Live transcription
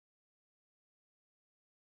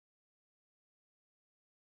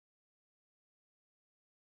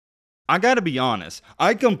I gotta be honest,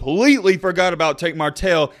 I completely forgot about Tate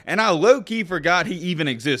Martell, and I low-key forgot he even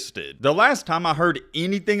existed. The last time I heard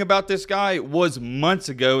anything about this guy was months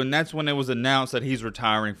ago, and that's when it was announced that he's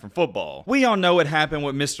retiring from football. We all know what happened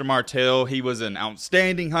with Mr. Martell. He was an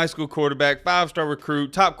outstanding high school quarterback, 5-star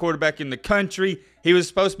recruit, top quarterback in the country. He was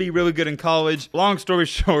supposed to be really good in college. Long story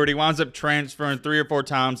short, he winds up transferring 3 or 4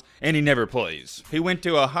 times, and he never plays. He went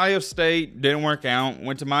to Ohio State, didn't work out.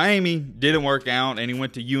 Went to Miami, didn't work out. And he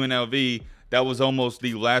went to UNLV. That was almost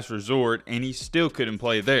the last resort, and he still couldn't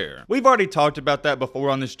play there. We've already talked about that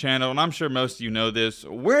before on this channel, and I'm sure most of you know this.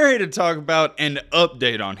 We're here to talk about an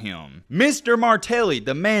update on him. Mr. Martelli,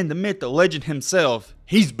 the man, the myth, the legend himself,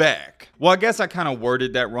 he's back. Well, I guess I kind of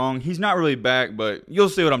worded that wrong. He's not really back, but you'll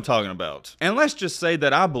see what I'm talking about. And let's just say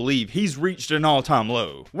that I believe he's reached an all-time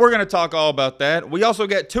low. We're going to talk all about that. We also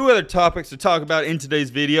got 2 other topics to talk about in today's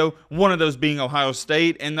video. One of those being Ohio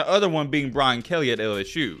State, and the other one being Brian Kelly at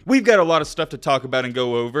LSU. We've got a lot of stuff to talk about and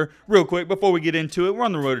go over. Real quick, before we get into it, we're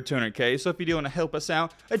on the road to 200K, so if you do want to help us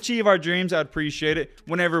out, achieve our dreams, I'd appreciate it.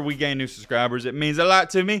 Whenever we gain new subscribers, it means a lot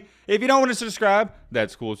to me. If you don't want to subscribe,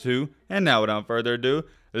 that's cool too. And now, without further ado,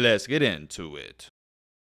 let's get into it.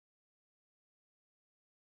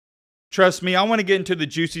 Trust me, I want to get into the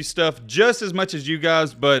juicy stuff just as much as you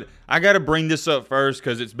guys, but I got to bring this up first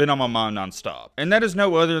because it's been on my mind nonstop. And that is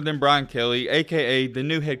no other than Brian Kelly, aka the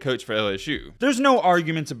new head coach for LSU. There's no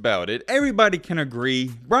arguments about it. Everybody can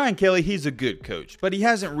agree. Brian Kelly, he's a good coach, but he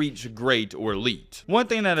hasn't reached great or elite. One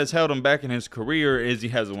thing that has held him back in his career is he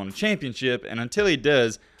hasn't won a championship, and until he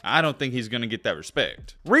does, I don't think he's going to get that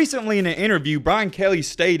respect. Recently in an interview, Brian Kelly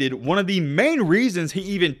stated one of the main reasons he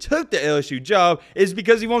even took the LSU job is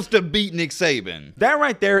because he wants to beat Nick Saban. That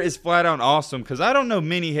right there is flat out awesome because I don't know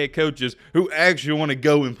many head coaches who actually want to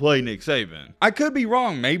go and play Nick Saban. I could be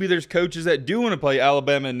wrong. Maybe there's coaches that do want to play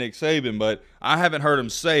Alabama and Nick Saban, but I haven't heard him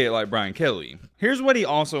say it like Brian Kelly. Here's what he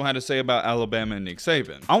also had to say about Alabama and Nick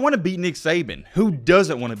Saban. I want to beat Nick Saban. Who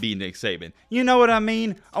doesn't want to beat Nick Saban? You know what I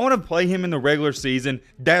mean? I want to play him in the regular season.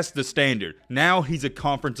 That's the standard. Now he's a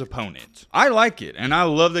conference opponent. I like it, and I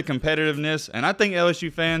love the competitiveness, and I think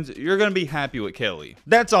LSU fans, you're going to be happy with Kelly.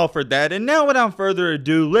 That's all for that, and now without further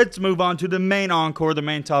ado, let's move on to the main encore, the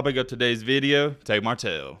main topic of today's video, Tate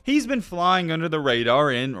Martell. He's been flying under the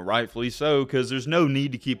radar, and rightfully so, because there's no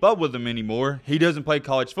need to keep up with him anymore. He doesn't play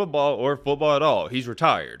college football or football at all. He's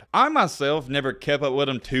retired. I myself never kept up with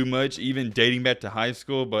him too much, even dating back to high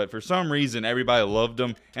school, but for some reason everybody loved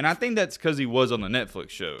him, and I think that's because he was on the Netflix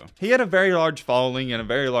show. He had a very large following and a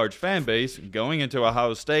very large fan base. Going into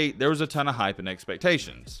Ohio State, there was a ton of hype and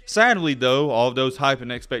expectations. Sadly though, all of those hype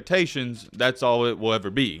and expectations, that's all it will ever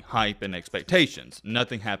be, hype and expectations.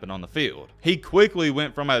 Nothing happened on the field. He quickly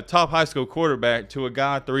went from a top high school quarterback to a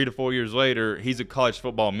guy 3 to 4 years later, he's a college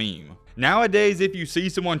football meme. Nowadays, if you see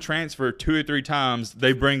someone transfer 2 or 3 times,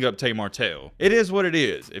 they bring up Tate Martell. It is what it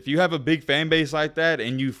is. If you have a big fan base like that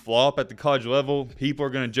and you flop at the college level, people are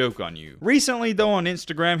going to joke on you. Recently, though, on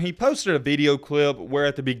Instagram, he posted a video clip where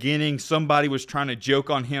at the beginning, somebody was trying to joke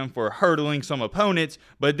on him for hurdling some opponents,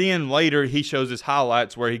 but then later, he shows his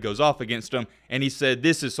highlights where he goes off against them, and he said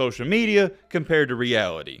this is social media compared to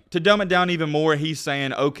reality. To dumb it down even more, he's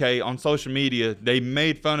saying, okay, on social media, they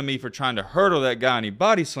made fun of me for trying to hurdle that guy and he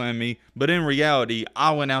body slammed me, but in reality,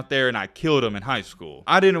 I went out there and I killed him in high school.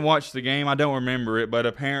 I didn't watch the game, I don't remember it, but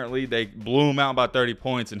apparently they blew him out by 30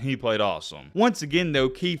 points and he played awesome. Once again though,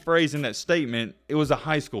 key phrase in that statement, it was a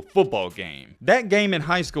high school football game. That game in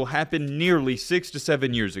high school happened nearly 6 to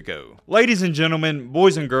 7 years ago. Ladies and gentlemen,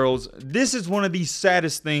 boys and girls, this is one of the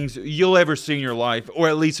saddest things you'll ever see in your life, or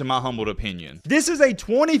at least in my humbled opinion. This is a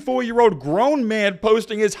 24-year-old grown man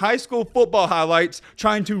posting his high school football highlights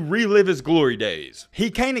trying to relive his glory days.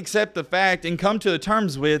 He can't accept the fact and come to the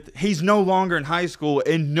terms with he's no longer in high school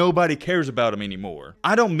and nobody cares about him anymore.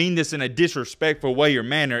 I don't mean this in a disrespectful way or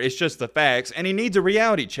manner, it's just the facts, and he needs a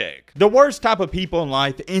reality check. The worst type of people in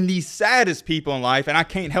life and the saddest people in life, and I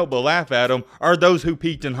can't help but laugh at them, are those who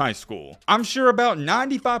peaked in high school. I'm sure about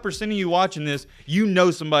 95% of you watching this, you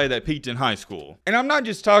know somebody that peaked in high school. And I'm not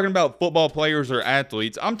just talking about football players or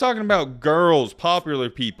athletes, I'm talking about girls, popular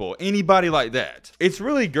people, anybody like that. It's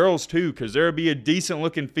really girls too, because there'll be a decent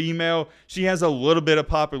looking female, she has a little bit of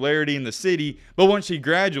popularity in the city, but once she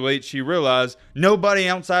graduates, she realizes nobody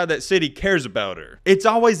outside that city cares about her. It's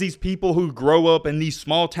always these people who grow up in these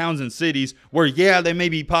small towns and cities where, yeah, they may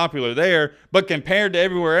be popular there, but compared to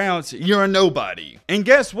everywhere else, you're a nobody. And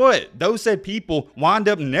guess what? Those said people wind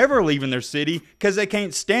up never leaving their city because they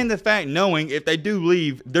can't stand the fact knowing knowing if they do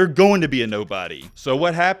leave, they're going to be a nobody. So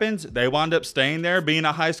what happens? They wind up staying there, being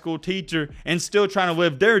a high school teacher, and still trying to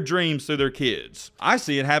live their dreams through their kids. I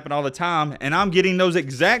see it happen all the time, and I'm getting those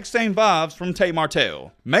exact same vibes from Tate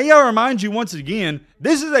Martell. May I remind you once again,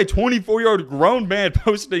 this is a 24-year-old grown man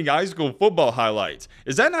posting high school football highlights.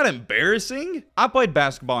 Is that not embarrassing? I played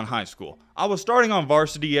basketball in high school. I was starting on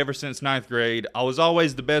varsity ever since 9th grade. I was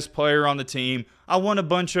always the best player on the team. I won a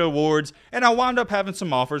bunch of awards, and I wound up having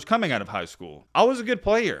some offers coming out of high school. I was a good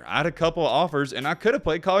player. I had a couple of offers, and I could have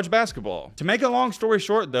played college basketball. To make a long story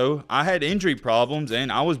short, though, I had injury problems,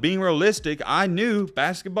 and I was being realistic. I knew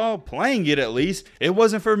basketball, playing it at least, it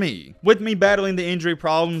wasn't for me. With me battling the injury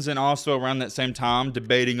problems and also around that same time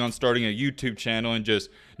debating on starting a YouTube channel and just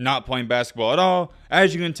not playing basketball at all,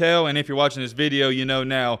 as you can tell, and if you're watching this video, you know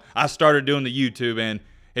now, I started doing the YouTube and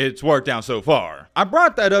it's worked out so far. I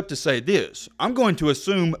brought that up to say this. I'm going to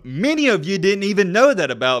assume many of you didn't even know that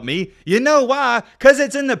about me. You know why? Because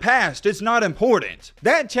it's in the past. It's not important.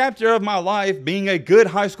 That chapter of my life, being a good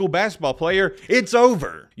high school basketball player, it's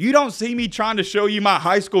over. You don't see me trying to show you my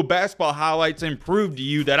high school basketball highlights and prove to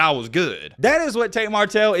you that I was good. That is what Tate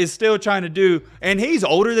Martell is still trying to do, and he's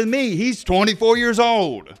older than me. He's 24 years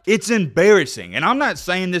old. It's embarrassing, and I'm not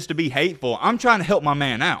saying this to be hateful. I'm trying to help my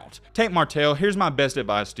man out. Tate Martell, here's my best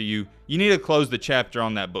advice to you. You need to close the chapter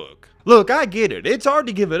on that book. Look, I get it. It's hard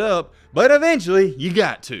to give it up, but eventually you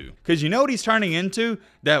got to. Because you know what he's turning into?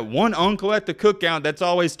 That one uncle at the cookout that's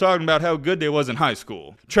always talking about how good they was in high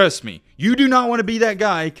school. Trust me, you do not want to be that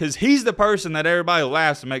guy because he's the person that everybody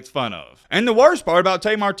laughs and makes fun of. And the worst part about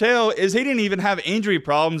Tate Martell is he didn't even have injury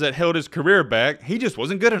problems that held his career back. He just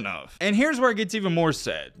wasn't good enough. And here's where it gets even more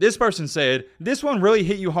sad. This person said, "This one really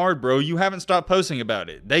hit you hard, bro. You haven't stopped posting about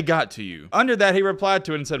it. They got to you." Under that, he replied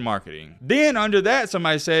to it and said marketing. Then under that,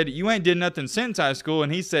 somebody said, "You ain't did nothing since high school,"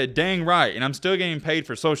 and he said, "Dang right, and I'm still getting paid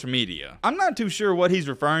for social media." I'm not too sure what he's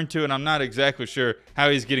referring to, and I'm not exactly sure how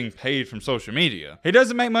he's getting paid from social media. He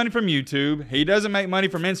doesn't make money from YouTube. He doesn't make money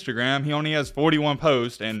from Instagram. He only has 41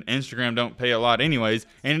 posts, and Instagram don't pay a lot anyways,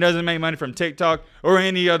 and he doesn't make money from TikTok or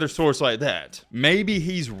any other source like that. Maybe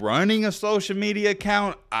he's running a social media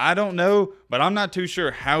account. I don't know, but I'm not too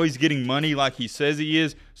sure how he's getting money like he says he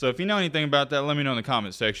is. So if you know anything about that, let me know in the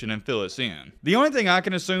comment section and fill us in. The only thing I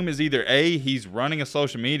can assume is either A, he's running a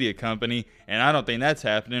social media company, and I don't think that's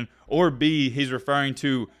happening, or B, he's referring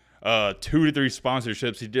to 2 to 3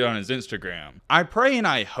 sponsorships he did on his Instagram. I pray and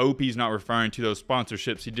I hope he's not referring to those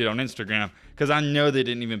sponsorships he did on Instagram, because I know they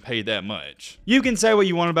didn't even pay that much. You can say what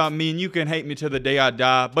you want about me and you can hate me till the day I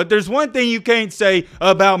die, but there's one thing you can't say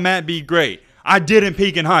about Matt B. Great. I didn't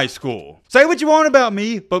peak in high school. Say what you want about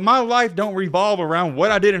me, but my life don't revolve around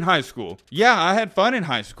what I did in high school. Yeah, I had fun in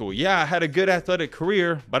high school. Yeah, I had a good athletic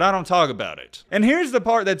career, but I don't talk about it. And here's the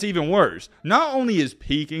part that's even worse. Not only is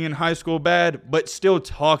peaking in high school bad, but still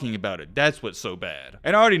talking about it. That's what's so bad.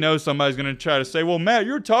 And I already know somebody's going to try to say, "Well, Matt,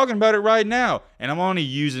 you're talking about it right now." And I'm only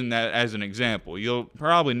using that as an example. You'll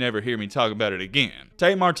probably never hear me talk about it again.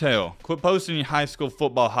 Tate Martell, quit posting your high school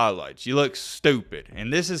football highlights. You look stupid.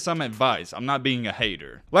 And this is some advice. I'm not being a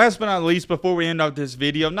hater. Last but not least, before we end off this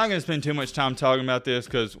video, I'm not going to spend too much time talking about this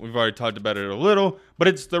because we've already talked about it a little, but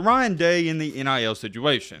it's the Ryan Day in the NIL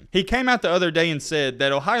situation. He came out the other day and said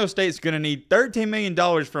that Ohio State's going to need $13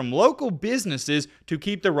 million from local businesses to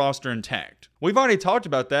keep the roster intact. We've already talked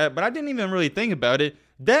about that, but I didn't even really think about it.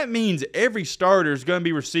 That means every starter is going to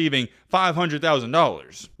be receiving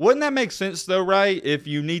 $500,000. Wouldn't that make sense though, right? If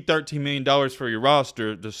you need $13 million for your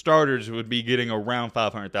roster, the starters would be getting around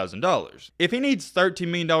 $500,000. If he needs $13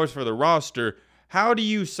 million for the roster, how do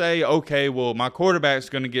you say, okay, well, my quarterback's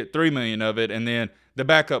going to get $3 million of it, and then the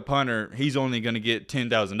backup punter, he's only going to get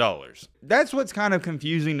 $10,000? That's what's kind of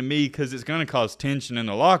confusing to me, because it's going to cause tension in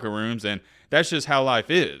the locker rooms, and that's just how life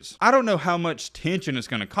is. I don't know how much tension it's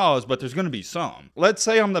going to cause, but there's going to be some. Let's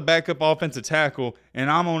say I'm the backup offensive tackle,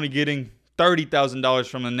 and I'm only getting $30,000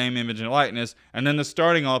 from the name, image, and likeness, and then the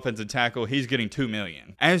starting offensive tackle, he's getting $2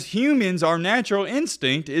 million. As humans, our natural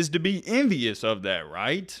instinct is to be envious of that,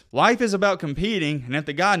 right? Life is about competing, and if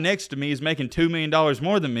the guy next to me is making $2 million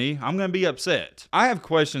more than me, I'm going to be upset. I have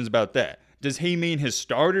questions about that. Does he mean his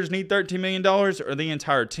starters need $13 million or the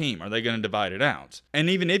entire team? Are they going to divide it out? And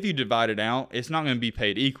even if you divide it out, it's not going to be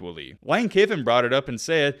paid equally. Lane Kiffin brought it up and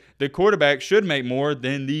said the quarterback should make more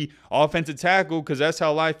than the offensive tackle because that's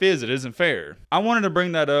how life is. It isn't fair. I wanted to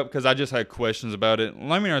bring that up because I just had questions about it.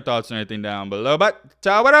 Let me know your thoughts on anything down below. But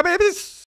ciao, what up, babies?